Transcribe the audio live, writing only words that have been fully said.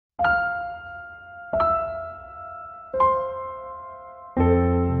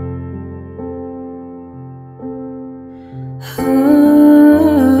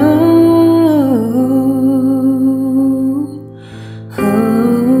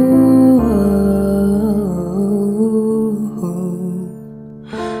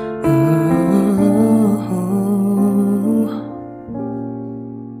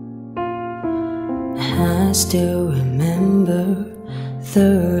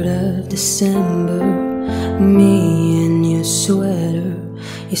3rd of December, me and your sweater.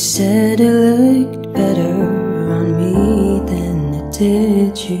 You said it looked better on me than it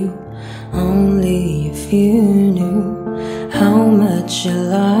did you. Only if you knew how much I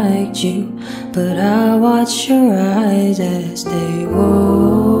liked you. But I watched your eyes as they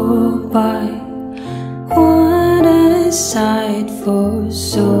walked by. What a sight for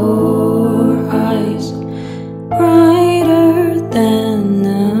sore eyes, brighter than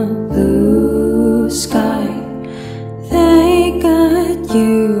the blue sky. They got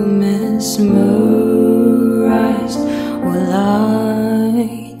you mesmerized. Will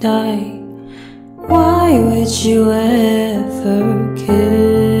I die? Why would you ever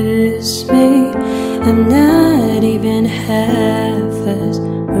kiss me? I'm not even half as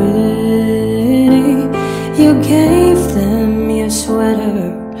pretty. You gave them your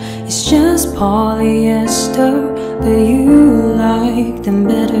sweater, it's just polyester, but you like them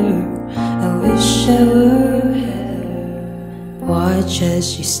better. I wish I were her. Watch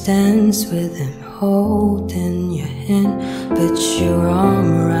as she stands with him holding your hand, put your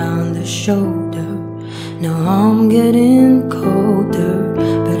arm around her shoulder. Now I'm getting colder,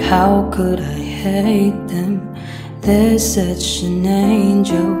 but how could I hate them? They're such an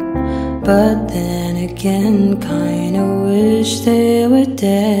angel, but then again kinda wish they were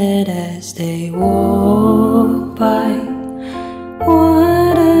dead as they walk by.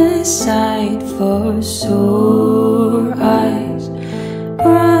 What a sight for sore eyes,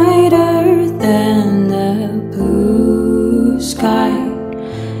 brighter than the blue sky.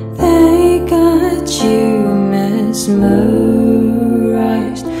 They got you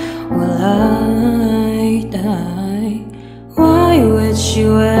mesmerized. Will I die? Why would you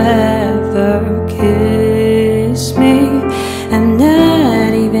ever kiss me? I'm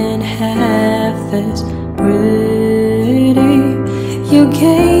not even half as pretty. You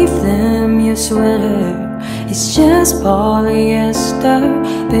gave them your sweater, it's just polyester,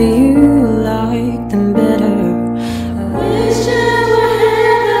 but you like them better. I wish I were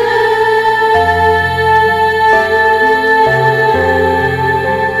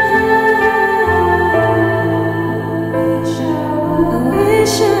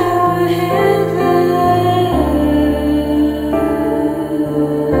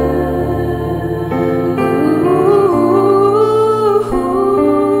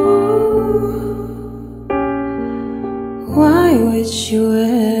Why would you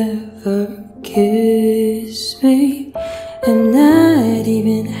ever kiss me? I'm not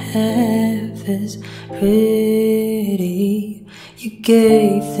even half as pretty. You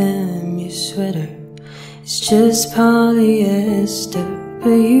gave them your sweater, it's just polyester, but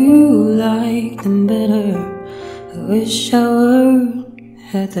you like them better. I wish I were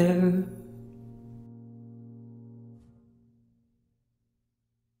Heather.